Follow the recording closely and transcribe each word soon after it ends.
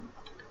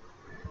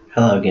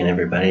Hello again,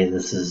 everybody.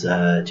 This is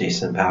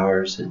Jason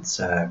Powers.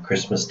 It's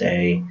Christmas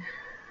Day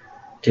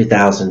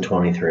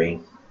 2023.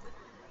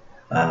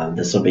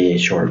 This will be a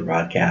short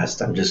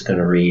broadcast. I'm just going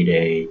to read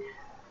a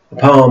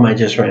poem I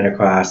just ran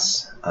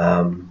across.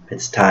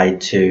 It's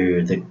tied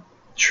to the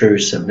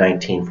truce of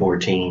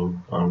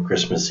 1914 on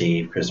Christmas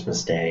Eve,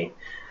 Christmas Day,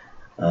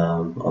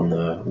 on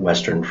the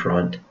Western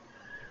Front.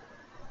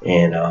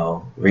 And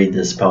I'll read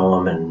this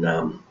poem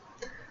and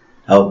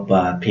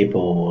hope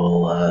people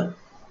will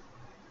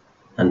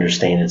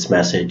understand its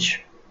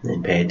message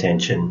and pay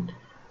attention,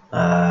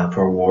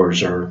 for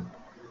wars are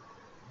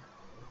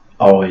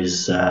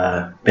always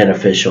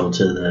beneficial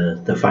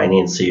to the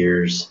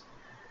financiers,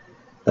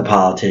 the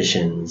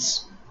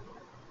politicians,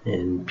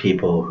 and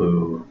people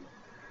who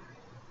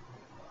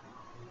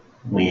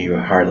we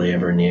hardly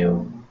ever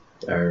knew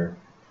are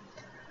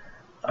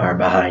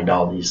behind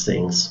all these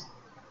things.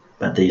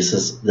 But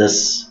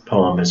this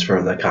poem is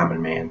for the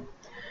common man.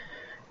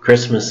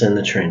 Christmas in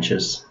the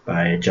Trenches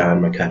by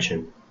John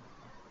McCutcheon.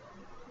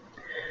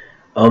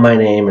 Oh, my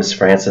name is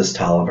Francis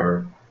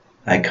Tolliver.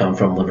 I come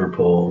from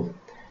Liverpool.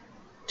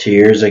 2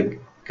 years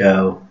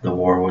ago, the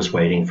war was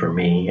waiting for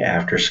me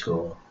after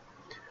school.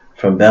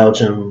 From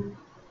Belgium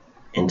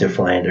into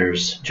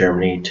Flanders,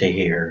 Germany to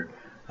here,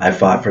 I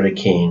fought for the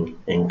king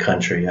and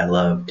country I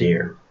loved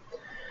dear.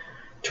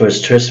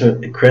 'Twas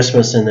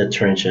Christmas in the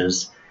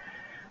trenches,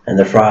 and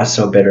the frost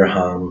so bitter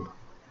hung.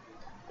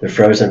 The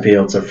frozen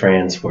fields of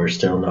France where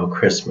still no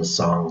Christmas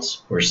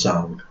songs were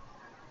sung.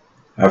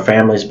 Our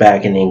families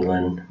back in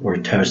England were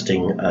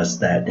toasting us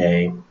that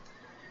day,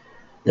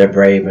 their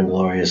brave and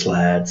glorious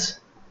lads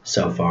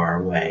so far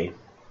away.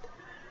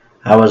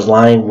 I was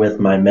lying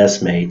with my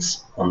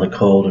messmates on the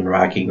cold and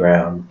rocky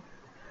ground,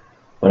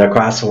 when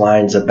across the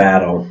lines of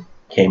battle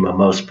came a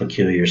most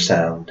peculiar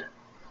sound.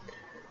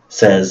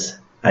 Says,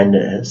 I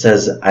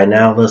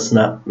now listen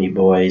up, me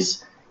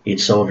boys,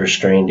 each soldier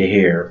strained to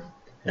hear,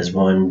 as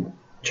one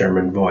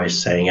German voice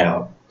sang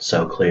out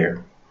so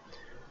clear.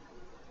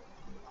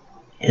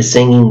 His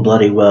singing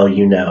bloody well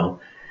you know,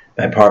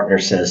 my partner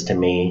says to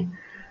me.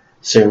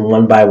 Soon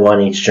one by one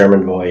each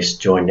German voice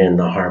joined in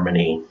the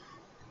harmony.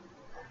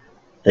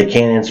 The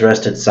cannons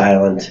rested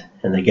silent,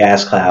 and the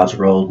gas clouds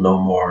rolled no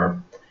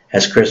more,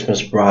 as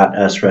Christmas brought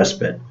us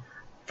respite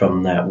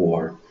from that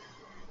war.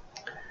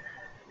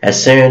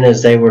 As soon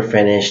as they were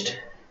finished,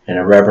 and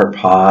a reverent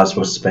pause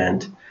was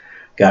spent,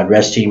 God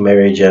rest ye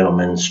merry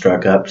gentlemen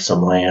struck up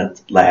some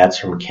lads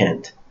from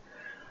Kent.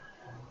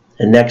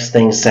 The next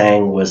thing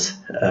sang was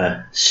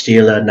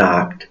Stille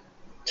Nacht,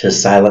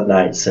 'tis silent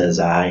night, says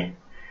I,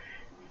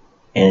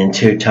 and in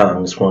two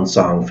tongues one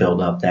song filled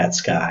up that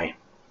sky.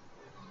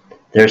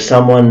 There's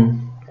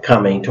someone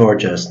coming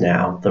towards us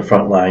now, the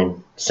front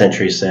line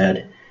sentry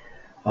said.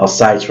 All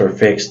sights were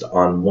fixed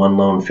on one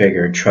lone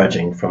figure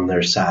trudging from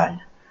their side.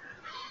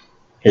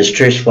 His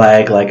truce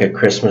flag like a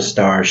Christmas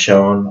star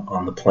shone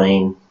on the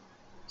plain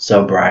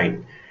so bright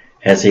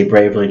as he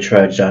bravely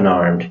trudged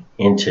unarmed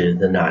into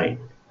the night.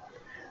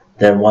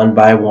 Then one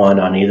by one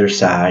on either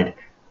side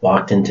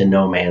walked into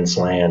no man's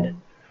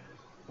land.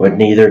 With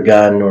neither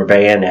gun nor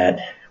bayonet,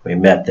 we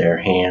met there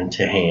hand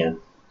to hand.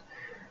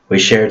 We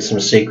shared some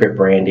secret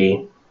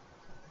brandy,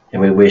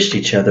 and we wished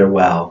each other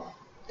well.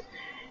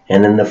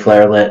 And in the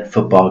flare-lit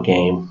football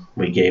game,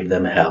 we gave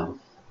them hell.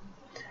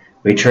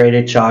 We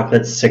traded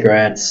chocolates,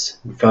 cigarettes,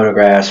 and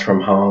photographs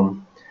from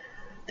home,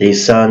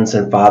 these sons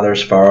and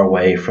fathers far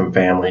away from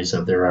families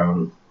of their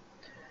own.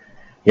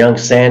 Young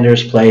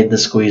Sanders played the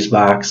squeeze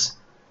box,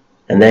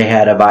 and they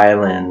had a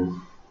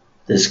violin,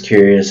 this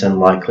curious and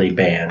likely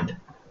band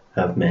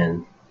of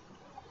men.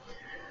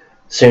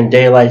 Soon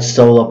daylight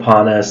stole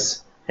upon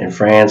us, and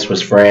France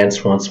was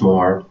France once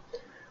more.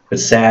 With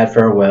sad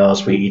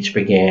farewells we each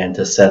began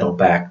to settle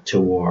back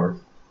to war.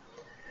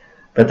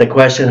 But the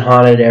question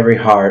haunted every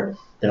heart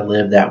that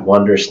lived that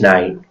wondrous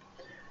night,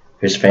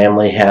 whose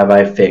family have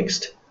I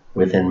fixed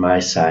within my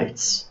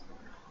sights?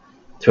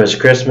 'Twas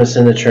Christmas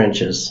in the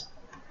trenches,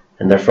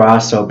 and the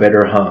frost so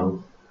bitter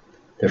hung.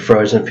 The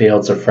frozen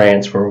fields of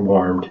France were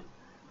warmed,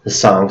 the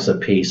songs of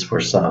peace were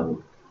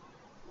sung.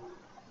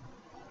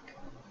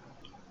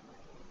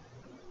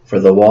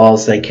 For the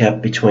walls they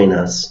kept between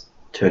us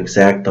to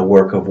exact the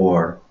work of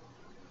war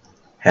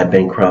had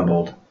been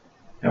crumbled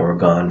and were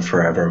gone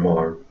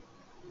forevermore.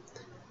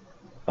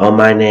 Oh,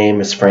 my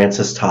name is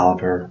Francis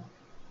Tolliver,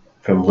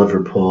 from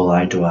Liverpool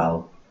I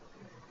dwell.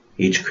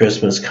 Each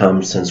Christmas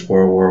come since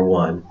World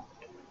War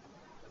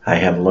I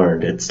have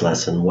learned its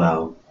lesson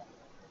well.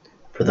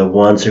 For the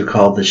ones who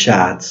called the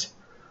shots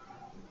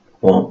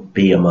won't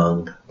be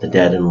among the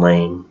dead and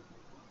lame,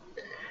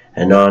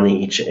 and on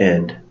each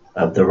end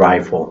of the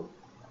rifle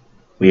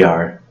we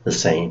are the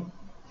same.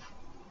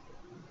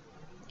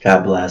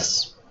 God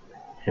bless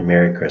and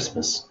Merry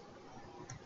Christmas.